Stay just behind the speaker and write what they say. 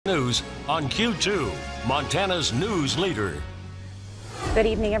News on Q2, Montana's news leader. Good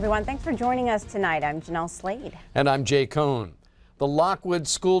evening, everyone. Thanks for joining us tonight. I'm Jeanelle Slade. And I'm Jay Cohn. The Lockwood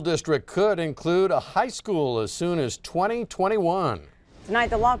School District could include a high school as soon as 2021.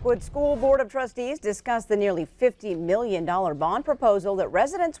 Tonight, the Lockwood School Board of Trustees discussed the nearly $50 million bond proposal that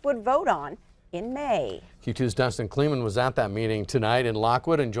residents would vote on in May. Q2's Dustin Kleeman was at that meeting tonight in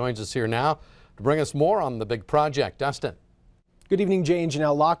Lockwood and joins us here now to bring us more on the big project. Dustin. Good evening, Jay and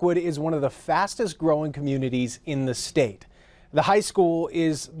Jeanelle. Lockwood is one of the fastest growing communities in the state. The high school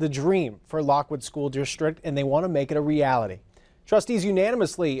is the dream for Lockwood School District, and they want to make it a reality. Trustees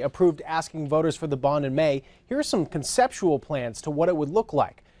unanimously approved asking voters for the bond in May. Here are some conceptual plans to what it would look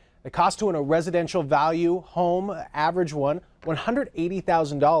like. The cost to a residential value home, average one,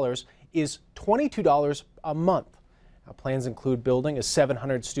 $180,000, is $22 a month. Now, plans include building a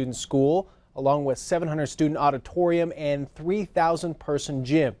 700-student school, along with 700-student auditorium and 3,000-person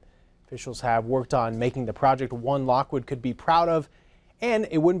gym. Officials have worked on making the project one Lockwood could be proud of, and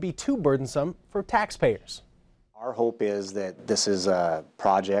it wouldn't be too burdensome for taxpayers. Our hope is that this is a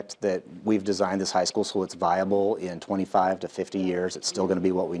project that we've designed this high school so it's viable in 25 to 50 years. It's still going to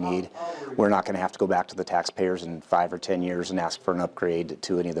be what we need. We're not going to have to go back to the taxpayers in 5 or 10 years and ask for an upgrade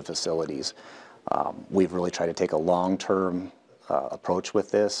to any of the facilities. We've really tried to take a long-term approach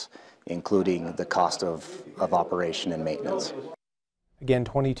with this, including the cost of operation and maintenance. Again,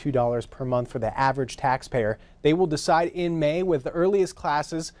 $22 per month for the average taxpayer. They will decide in May, with the earliest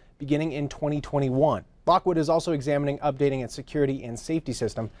classes beginning in 2021. Lockwood is also examining updating its security and safety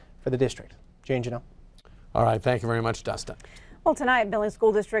system for the district. Jay and Jeanelle. All right, thank you very much, Dustin. Well, tonight, Billings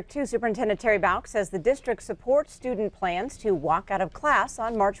School District 2 Superintendent Terry Bauck says the district supports student plans to walk out of class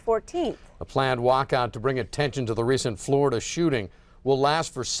on March 14th. A planned walkout to bring attention to the recent Florida shooting will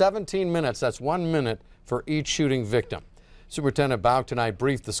last for 17 minutes. That's 1 minute for each shooting victim. Superintendent Bauck tonight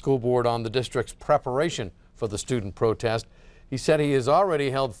briefed the school board on the district's preparation for the student protest. He said he has already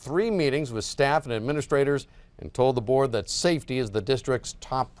held 3 meetings with staff and administrators and told the board that safety is the district's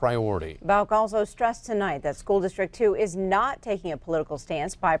top priority. Bauck also stressed tonight that School District 2 is not taking a political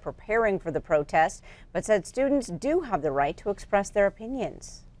stance by preparing for the protest, but said students do have the right to express their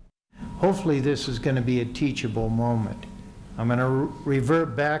opinions. Hopefully this is going to be a teachable moment. I'm going to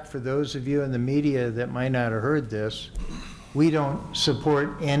revert back for those of you in the media that might not have heard this. We don't support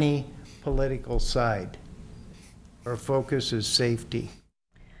any political side. Our focus is safety.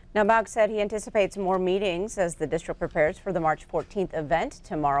 Now, Bauck said he anticipates more meetings as the district prepares for the March 14th event.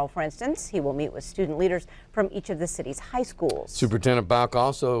 Tomorrow, for instance, he will meet with student leaders from each of the city's high schools. Superintendent Bauck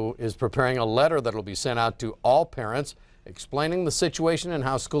also is preparing a letter that will be sent out to all parents explaining the situation and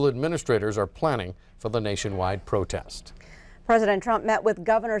how school administrators are planning for the nationwide protest. President Trump met with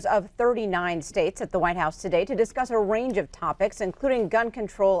governors of 39 states at the White House today to discuss a range of topics, including gun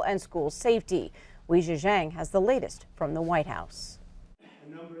control and school safety. Weijia Zhang has the latest from the White House.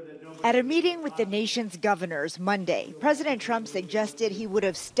 At a meeting with the nation's governors Monday, President Trump suggested he would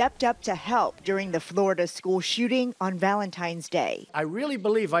have stepped up to help during the Florida school shooting on Valentine's Day. I really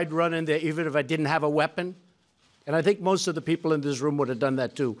believe I'd run in there even if I didn't have a weapon. And I think most of the people in this room would have done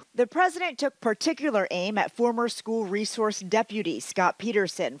that, too. The president took particular aim at former school resource deputy Scott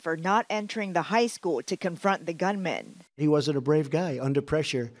Peterson for not entering the high school to confront the gunman. He wasn't a brave guy. Under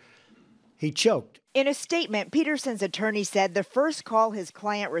pressure, he choked. In a statement, Peterson's attorney said the first call his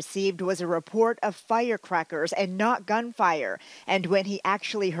client received was a report of firecrackers and not gunfire. And when he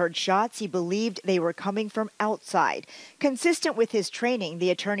actually heard shots, he believed they were coming from outside. Consistent with his training, the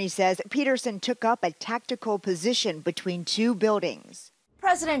attorney says Peterson took up a tactical position between 2 buildings.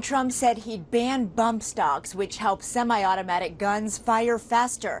 President Trump said he'd ban bump stocks, which help semi-automatic guns fire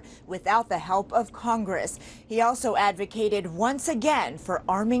faster without the help of Congress. He also advocated once again for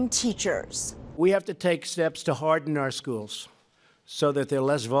arming teachers. We have to take steps to harden our schools so that they're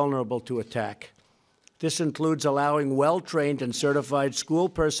less vulnerable to attack. This includes allowing well-trained and certified school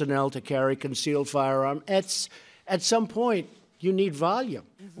personnel to carry concealed firearm. At some point, you need volume.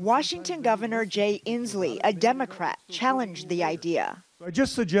 Washington Governor Jay Inslee, a Democrat, challenged the idea. I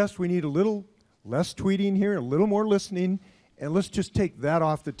just suggest we need a little less tweeting here, a little more listening, and let's just take that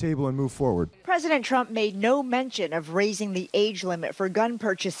off the table and move forward. President Trump made no mention of raising the age limit for gun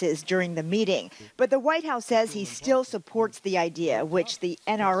purchases during the meeting, but the White House says he still supports the idea, which the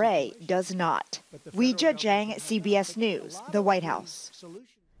NRA does not. Weijia Zhang, CBS News, the White House.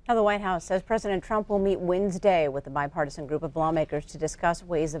 Now, the White House says President Trump will meet Wednesday with a bipartisan group of lawmakers to discuss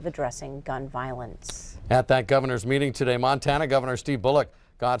ways of addressing gun violence. At that governor's meeting today, Montana Governor Steve Bullock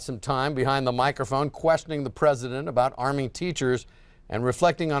got some time behind the microphone questioning the president about arming teachers and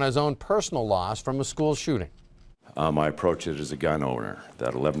reflecting on his own personal loss from a school shooting. I approach it as a gun owner.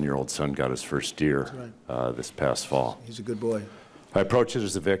 That 11-year-old son got his first deer this past fall. He's a good boy. I approach it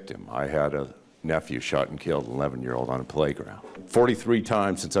as a victim. I had a nephew shot and killed, an 11-year-old on a playground. 43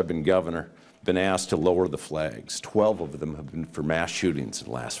 times since I've been governor, been asked to lower the flags. 12 of them have been for mass shootings in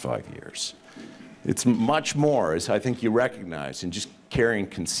the last 5 years. It's much more, as I think you recognize, in just carrying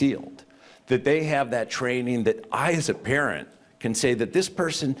concealed, that they have that training that I, as a parent, can say that this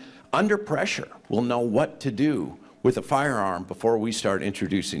person, under pressure, will know what to do with a firearm before we start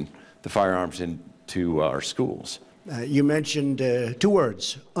introducing the firearms into our schools. You mentioned 2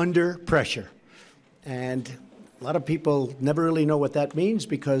 words, under pressure. And a lot of people never really know what that means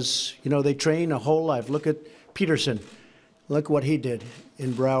because, you know, they train a whole life. Look at Peterson. Look what he did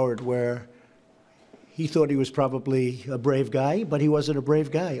in Broward, where he thought he was probably a brave guy, but he wasn't a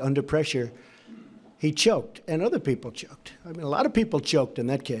brave guy. Under pressure, he choked, and other people choked. I mean, a lot of people choked in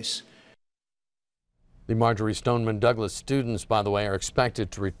that case. The Marjorie Stoneman Douglas students, by the way, are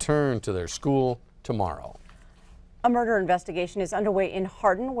expected to return to their school tomorrow. A murder investigation is underway in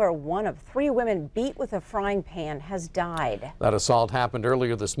Hardin, where one of 3 women beat with a frying pan has died. That assault happened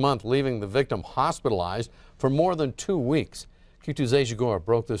earlier this month, leaving the victim hospitalized for more than 2 weeks. Q2's Asia Gore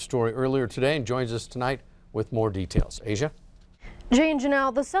broke this story earlier today and joins us tonight with more details. Asia? Jay and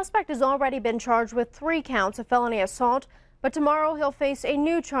Jeanelle, the suspect has already been charged with 3 counts of felony assault, but tomorrow he'll face a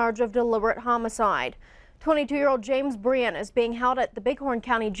new charge of deliberate homicide. 22-year-old James Brian is being held at the Bighorn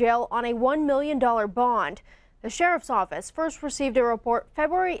County Jail on a $1 million bond. The sheriff's office first received a report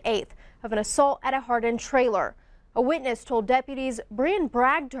February 8th of an assault at a Hardin trailer. A witness told deputies Brian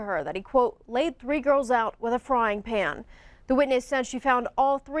bragged to her that he, quote, laid 3 girls out with a frying pan. The witness said she found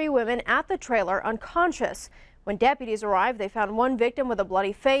all 3 women at the trailer unconscious. When deputies arrived, they found one victim with a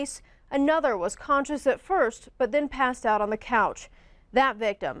bloody face. Another was conscious at first, but then passed out on the couch. That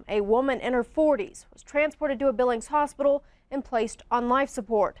victim, a woman in her 40s, was transported to a Billings hospital and placed on life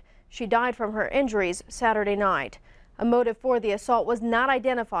support. She died from her injuries Saturday night. A motive for the assault was not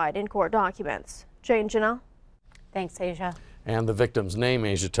identified in court documents. Jay and Jeanelle? Thanks, Asia. And the victim's name,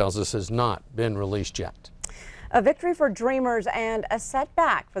 Asia tells us, has not been released yet. A victory for dreamers and a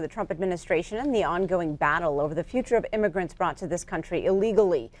setback for the Trump administration in the ongoing battle over the future of immigrants brought to this country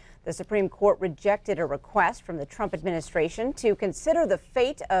illegally. The Supreme Court rejected a request from the Trump administration to consider the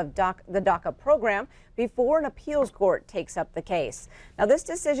fate of the DACA program before an appeals court takes up the case. Now, this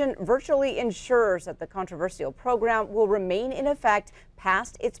decision virtually ensures that the controversial program will remain in effect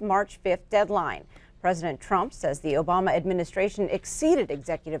past its March 5th deadline. President Trump says the Obama administration exceeded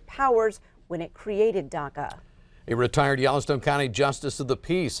executive powers when it created DACA. A retired Yellowstone County Justice of the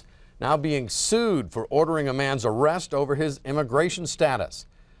Peace now being sued for ordering a man's arrest over his immigration status.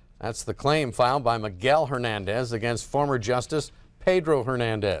 That's the claim filed by Miguel Hernandez against former Justice Pedro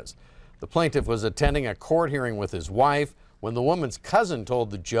Hernandez. The plaintiff was attending a court hearing with his wife when the woman's cousin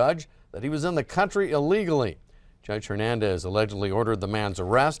told the judge that he was in the country illegally. Judge Hernandez allegedly ordered the man's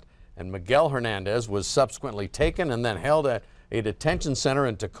arrest, and Miguel Hernandez was subsequently taken and then held at a detention center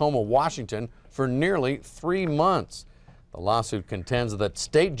in Tacoma, Washington for nearly 3 months. The lawsuit contends that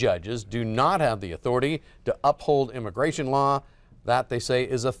state judges do not have the authority to uphold immigration law. That, they say,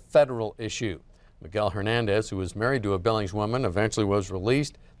 is a federal issue. Miguel Hernandez, who was married to a Billings woman, eventually was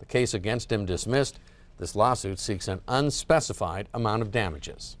released. The case against him dismissed. This lawsuit seeks an unspecified amount of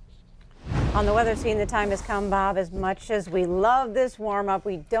damages. On the weather scene, the time has come, Bob. As much as we love this warm-up,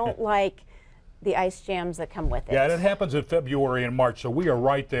 we don't like the ice jams that come with it. Yeah, and it happens in February and March, so we are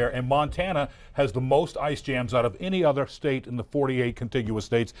right there. And Montana has the most ice jams out of any other state in the 48 contiguous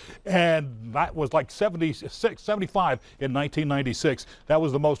states. And that was like 75 in 1996. That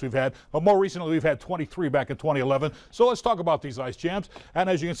was the most we've had. But more recently, we've had 23 back in 2011. So let's talk about these ice jams. And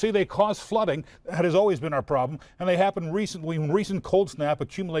as you can see, they cause flooding. That has always been our problem. And they happen recently when recent cold snap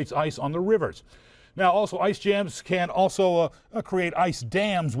accumulates ice on the rivers. Now, also, ice jams can also create ice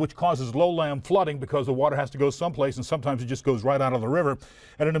dams, which causes lowland flooding because the water has to go someplace, and sometimes it just goes right out of the river.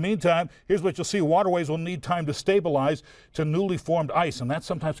 And in the meantime, here's what you'll see. Waterways will need time to stabilize to newly formed ice, and that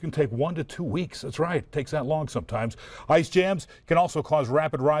sometimes can take 1 to 2 weeks. That's right. It takes that long sometimes. Ice jams can also cause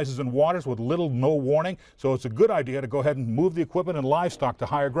rapid rises in waters with little to no warning, so it's a good idea to go ahead and move the equipment and livestock to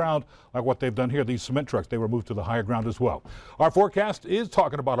higher ground, like what they've done here. These cement trucks, they were moved to the higher ground as well. Our forecast is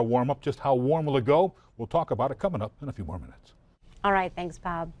talking about a warm-up. Just how warm will it go? We'll talk about it coming up in a few more minutes. All right, thanks,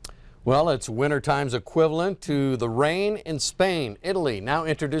 Bob. Well, it's winter time's equivalent to the rain in Spain. Italy now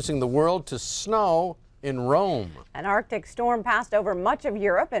introducing the world to snow in Rome. An Arctic storm passed over much of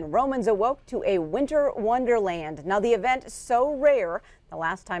Europe, and Romans awoke to a winter wonderland. Now, the event is so rare, the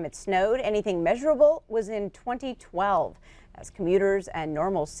last time it snowed anything measurable was in 2012. As commuters and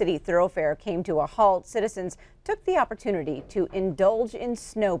normal city thoroughfare came to a halt, citizens took the opportunity to indulge in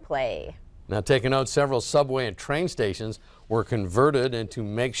snow play. Now, take a note, several subway and train stations were converted into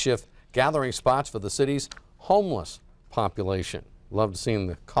makeshift gathering spots for the city's homeless population. Loved seeing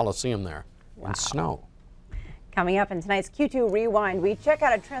the Coliseum there in snow. Coming up in tonight's Q2 Rewind, we check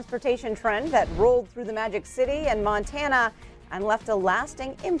out a transportation trend that rolled through the Magic City and Montana and left a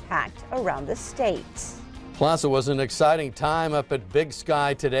lasting impact around the state. Plus, it was an exciting time up at Big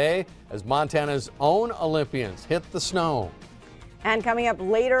Sky today as Montana's own Olympians hit the snow. And coming up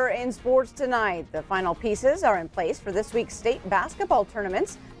later in sports tonight, the final pieces are in place for this week's state basketball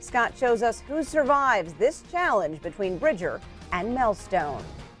tournaments. Scott shows us who survives this challenge between Bridger and Melstone.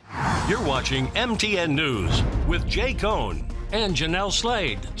 You're watching MTN News with Jay Cohn and Jeanelle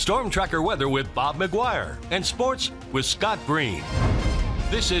Slade. Storm Tracker weather with Bob McGuire and sports with Scott Green.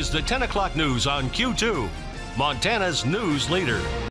 This is the 10 o'clock news on Q2, Montana's news leader.